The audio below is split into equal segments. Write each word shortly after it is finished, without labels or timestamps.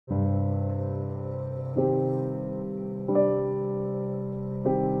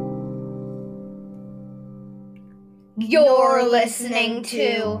You're listening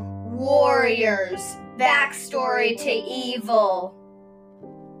to Warriors, Backstory to Evil.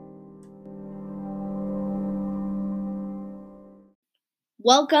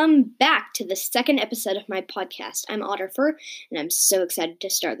 Welcome back to the second episode of my podcast. I'm Otterfer, and I'm so excited to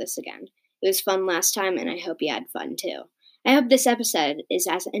start this again. It was fun last time, and I hope you had fun too. I hope this episode is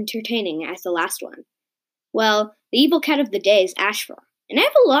as entertaining as the last one. Well, the evil cat of the day is Ashfur, and I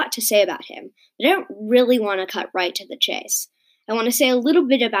have a lot to say about him, but I don't really want to cut right to the chase. I want to say a little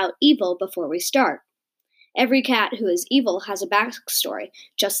bit about evil before we start. Every cat who is evil has a backstory,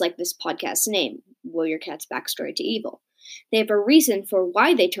 just like this podcast's name, Warrior Cat's Backstory to Evil. They have a reason for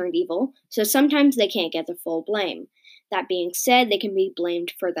why they turned evil, so sometimes they can't get the full blame. That being said, they can be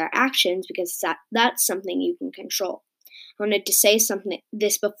blamed for their actions because that's something you can control. I wanted to say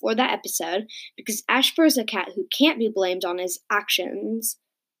this before that episode because Ashfur is a cat who can't be blamed on his actions.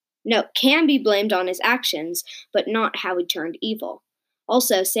 Can be blamed on his actions, but not how he turned evil.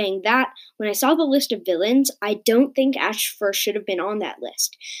 Also, saying that, when I saw the list of villains, I don't think Ashfur should have been on that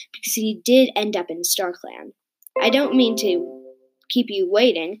list, because he did end up in StarClan. I don't mean to keep you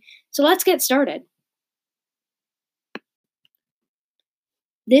waiting, so let's get started.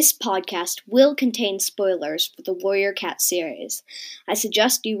 This podcast will contain spoilers for the Warrior Cat series. I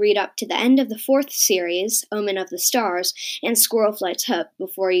suggest you read up to the end of the 4th series, Omen of the Stars, and Squirrel Flight's Hope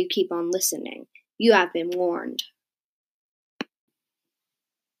before you keep on listening. You have been warned.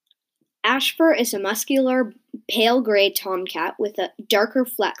 Ashfur is a muscular, pale gray tomcat with a darker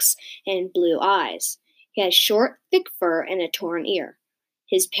flecks and blue eyes. He has short, thick fur and a torn ear.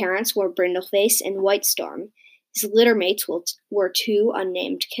 His parents were Brindleface and Whitestorm. His litter mates were 2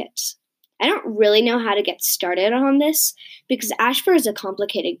 unnamed kits. I don't really know how to get started on this, because Ashfur is a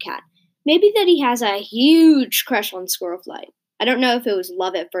complicated cat. Maybe that he has a huge crush on Squirrelflight. I don't know if it was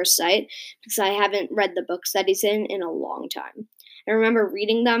love at first sight, because I haven't read the books that he's in a long time. I remember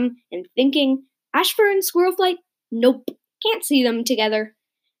reading them and thinking, Ashfur and Squirrelflight? Nope, can't see them together.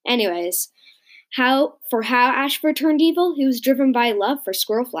 Anyways, how Ashfur turned evil, he was driven by love for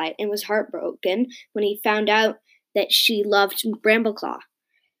Squirrelflight and was heartbroken when he found out that she loved Brambleclaw,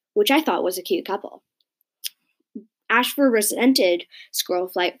 which I thought was a cute couple. Ashfur resented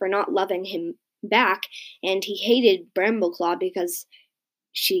Squirrelflight for not loving him back, and he hated Brambleclaw because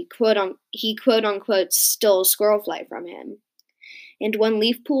he quote-unquote stole Squirrelflight from him. And when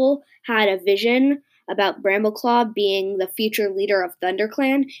Leafpool had a vision about Brambleclaw being the future leader of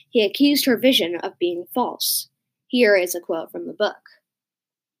ThunderClan, he accused her vision of being false. Here is a quote from the book.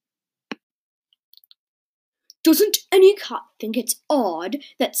 Doesn't any cat think it's odd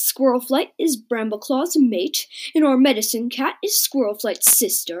that Squirrelflight is Brambleclaw's mate and our medicine cat is Squirrelflight's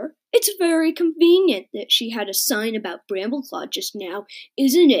sister? It's very convenient that she had a sign about Brambleclaw just now,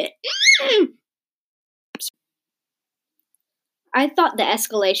 isn't it? I thought the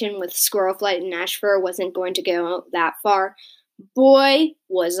escalation with Squirrelflight and Ashfur wasn't going to go that far. Boy,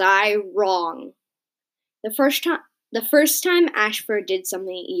 was I wrong. The first time Ashfur did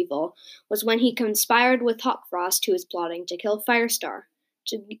something evil was when he conspired with Hawkfrost, who was plotting to kill Firestar.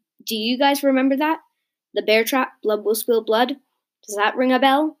 Do you guys remember that? The bear trap, blood will spill blood? Does that ring a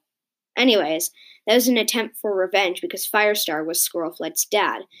bell? Anyways, that was an attempt for revenge because Firestar was Squirrelflight's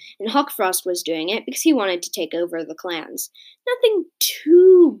dad, and Hawkfrost was doing it because he wanted to take over the clans. Nothing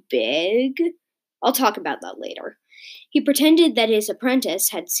too big. I'll talk about that later. He pretended that his apprentice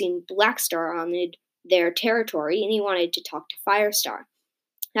had seen Blackstar on their territory, and he wanted to talk to Firestar.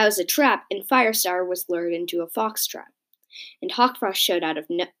 That was a trap, and Firestar was lured into a fox trap. And Hawkfrost showed out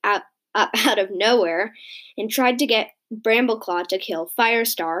of nowhere and tried to get Brambleclaw to kill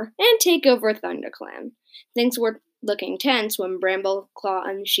Firestar and take over ThunderClan. Things were looking tense when Brambleclaw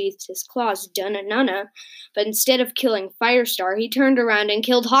unsheathed his claws dunna-nunna, but instead of killing Firestar, he turned around and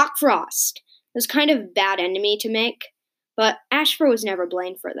killed Hawkfrost. It was kind of a bad enemy to make, but Ashfur was never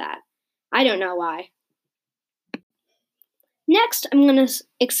blamed for that. I don't know why. Next, I'm going to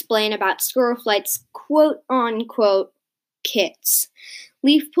explain about Squirrelflight's quote-unquote kits.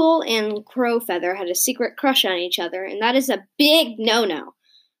 Leafpool and Crowfeather had a secret crush on each other, and that is a big no-no.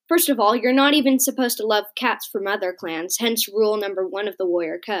 First of all, you're not even supposed to love cats from other clans, hence rule number 1 of the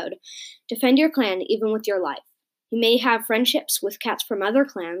Warrior Code. Defend your clan even with your life. You may have friendships with cats from other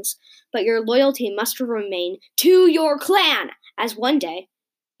clans, but your loyalty must remain to your clan, as one day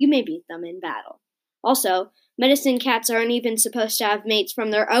you may beat them in battle. Also, medicine cats aren't even supposed to have mates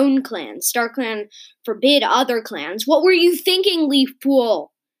from their own clan. StarClan forbid other clans. What were you thinking, Leafpool?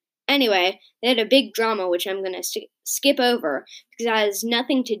 Anyway, they had a big drama, which I'm going to skip over, because that has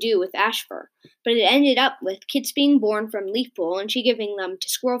nothing to do with Ashfur. But it ended up with kids being born from Leafpool, and she giving them to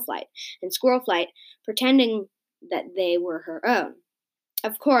Squirrelflight, and Squirrelflight pretending that they were her own.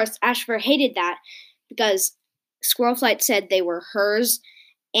 Of course, Ashfur hated that because Squirrelflight said they were hers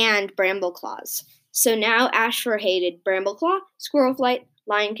and Brambleclaw's. So now Ashfur hated Brambleclaw, Squirrelflight,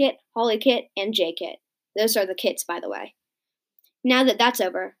 Lionkit, Hollykit, and Jaykit. Those are the kits, by the way. Now that that's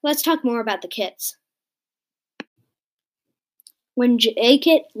over, let's talk more about the kits. When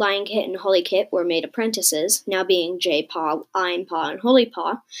Jaykit, Lionkit, and Hollykit were made apprentices, now being Jaypaw, Lionpaw, and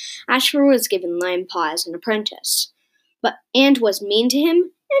Holypaw, Ashfur was given Lionpaw as an apprentice, and was mean to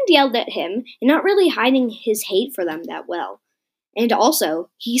him and yelled at him, and not really hiding his hate for them that well. And also,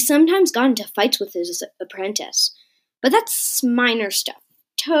 he sometimes got into fights with his apprentice. But that's minor stuff.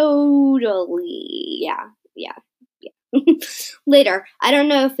 Totally, yeah. Later, I don't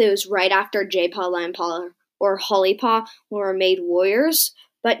know if it was right after Jaypaw, Lionpaw, or Holypaw were made warriors,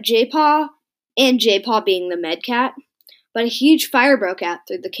 but Jaypaw being the med cat, but a huge fire broke out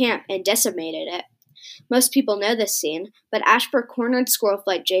through the camp and decimated it. Most people know this scene, but Ashfur cornered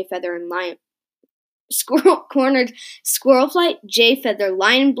Squirrelflight, Jayfeather, and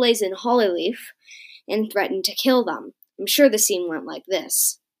Lionblaze, and Hollyleaf, and threatened to kill them. I'm sure the scene went like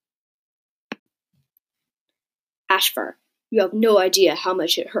this. Ashfur, you have no idea how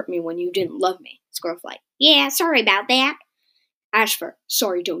much it hurt me when you didn't love me. Squirrelflight, yeah, sorry about that. Ashfur,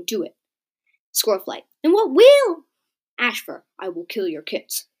 sorry, don't do it. Squirrelflight, and what will? Ashfur, I will kill your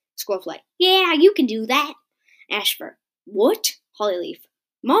kits. Squirrelflight, yeah, you can do that. Ashfur, what? Hollyleaf,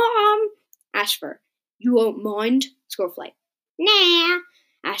 Mom. Ashfur, you won't mind? Squirrelflight, nah.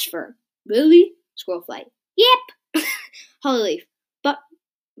 Ashfur, really? Squirrelflight, yep. Hollyleaf, but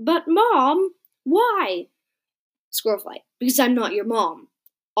Mom, why? Squirrelflight, because I'm not your mom.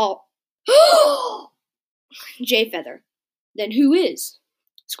 Jayfeather, then who is?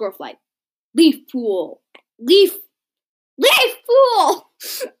 Squirrelflight, Leafpool. Leafpool!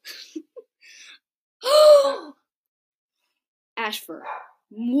 Ashfur.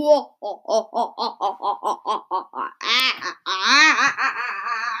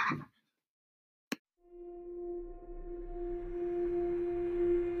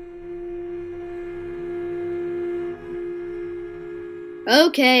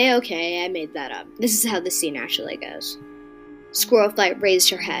 Okay, I made that up. This is how the scene actually goes. Squirrelflight raised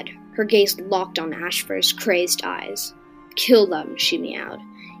her head. Her gaze locked on Ashfur's crazed eyes. Kill them, she meowed.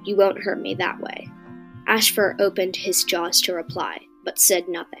 You won't hurt me that way. Ashfur opened his jaws to reply, but said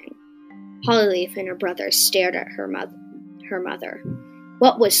nothing. Hollyleaf and her brother stared at her mother.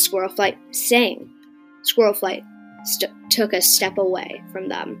 What was Squirrelflight saying? Squirrelflight took a step away from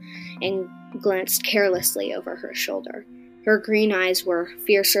them and glanced carelessly over her shoulder. Her green eyes were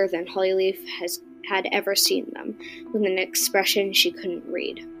fiercer than Hollyleaf had ever seen them, with an expression she couldn't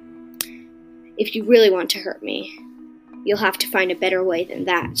read. If you really want to hurt me, you'll have to find a better way than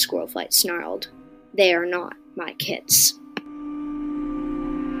that, Squirrelflight snarled. They are not my kits.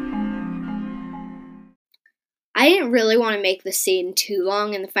 I didn't really want to make the scene too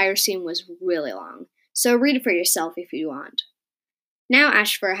long, and the fire scene was really long, so read it for yourself if you want. Now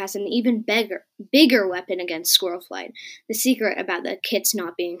Ashfur has an even bigger weapon against Squirrelflight, the secret about the kits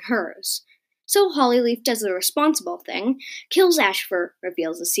not being hers. So Hollyleaf does the responsible thing, kills Ashfur,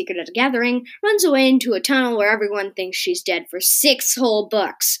 reveals the secret at a gathering, runs away into a tunnel where everyone thinks she's dead for 6 whole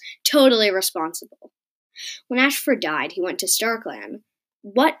books. Totally responsible. When Ashfur died, he went to StarClan.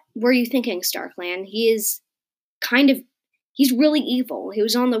 What were you thinking, StarClan? He's really evil. He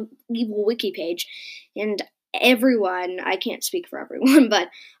was on the evil wiki page, and everyone, I can't speak for everyone, but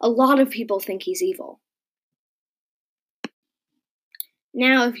a lot of people think he's evil.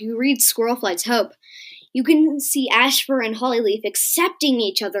 Now, if you read Squirrelflight's Hope, you can see Ashfur and Hollyleaf accepting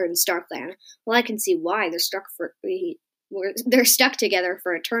each other in StarClan. Well, I can see why they're stuck together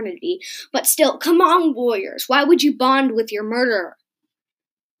for eternity, but still, come on, warriors, why would you bond with your murderer?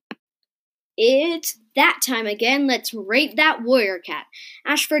 It's that time again. Let's rate that warrior cat.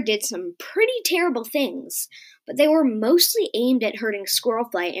 Ashfur did some pretty terrible things, but they were mostly aimed at hurting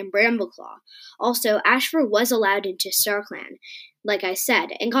Squirrelflight and Brambleclaw. Also, Ashfur was allowed into StarClan, like I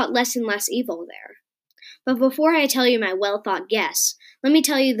said, and got less and less evil there. But before I tell you my well-thought guess, let me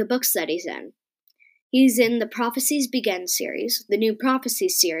tell you the books that he's in. He's in the Prophecies Begin series, the New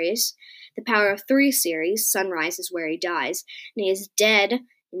Prophecies series, the Power of Three series, Sunrise is Where He Dies, and he is dead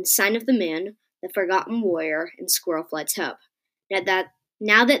in Sign of the Moon, The Forgotten Warrior, and Squirrelflight's Hope.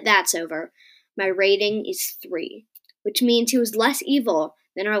 Now that that's over, my rating is 3, which means he was less evil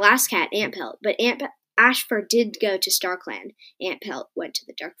than our last cat, Antpelt, but Ashfur did go to StarClan. Antpelt went to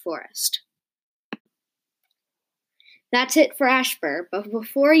the Dark Forest. That's it for Ashfur, but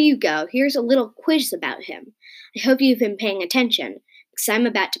before you go, here's a little quiz about him. I hope you've been paying attention, because I'm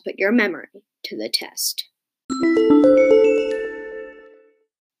about to put your memory to the test.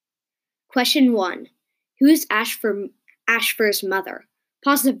 Question 1. Who's Ashfur's mother?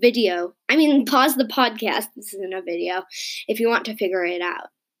 Pause the podcast. This isn't a video. If you want to figure it out.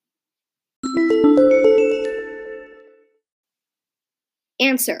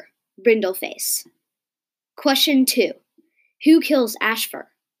 Answer. Brindleface. Question 2. Who kills Ashfur?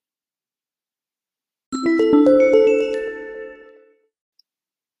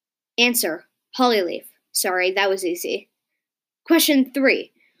 Answer. Hollyleaf. Sorry, that was easy. Question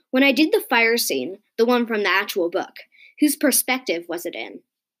 3. When I did the fire scene, the one from the actual book, whose perspective was it in?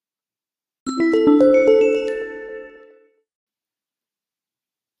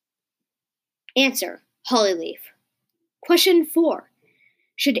 Answer. Hollyleaf. Question 4.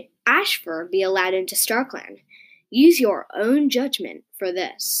 Should Ashfur be allowed into Starkland? Use your own judgment for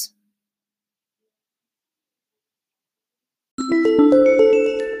this.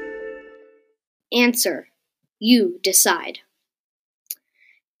 Answer. You decide.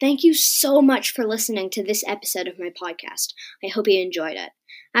 Thank you so much for listening to this episode of my podcast. I hope you enjoyed it.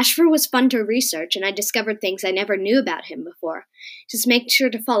 Ashfur was fun to research, and I discovered things I never knew about him before. Just make sure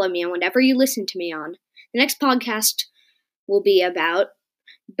to follow me on whatever you listen to me on. The next podcast will be about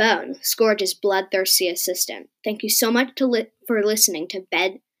Bone, Scourge's bloodthirsty assistant. Thank you so much for listening to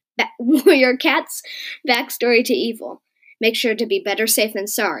Warrior Cat's Backstory to Evil. Make sure to be better safe than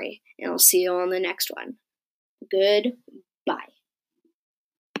sorry, and I'll see you on the next one. Goodbye.